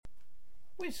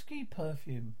Whiskey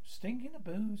perfume. Stinking of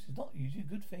booze is not usually a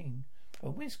good thing,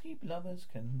 but whiskey lovers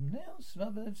can now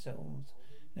smother themselves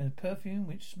in a perfume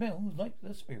which smells like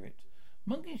the spirit.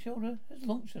 Monkey Shoulder has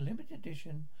launched a limited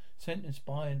edition scent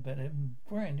inspired by the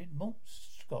branded malt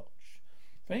scotch.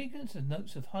 Fragrance and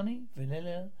notes of honey,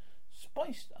 vanilla,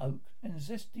 spiced oak, and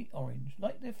zesty orange,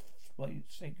 like their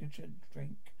signature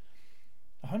drink.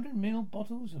 100ml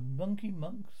bottles of Monkey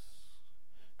Monks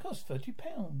cost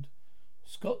 £30.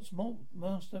 Scott's malt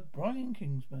master Brian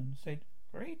Kingsman said,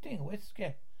 "Creating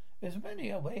whiskey is many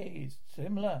a ways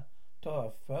similar to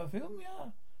a perfume,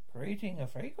 creating a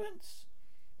fragrance.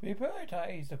 We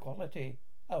prioritize the quality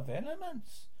of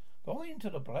elements going into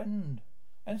the blend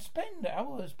and spend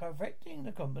hours perfecting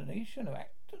the combination of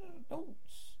actor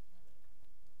notes."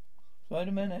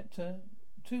 Spider-Man actor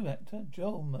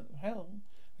Joel McHale,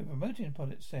 who promoted the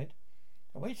product, said,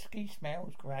 "The whiskey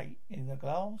smells great in the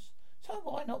glass, so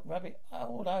why not rub it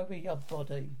all over your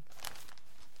body?"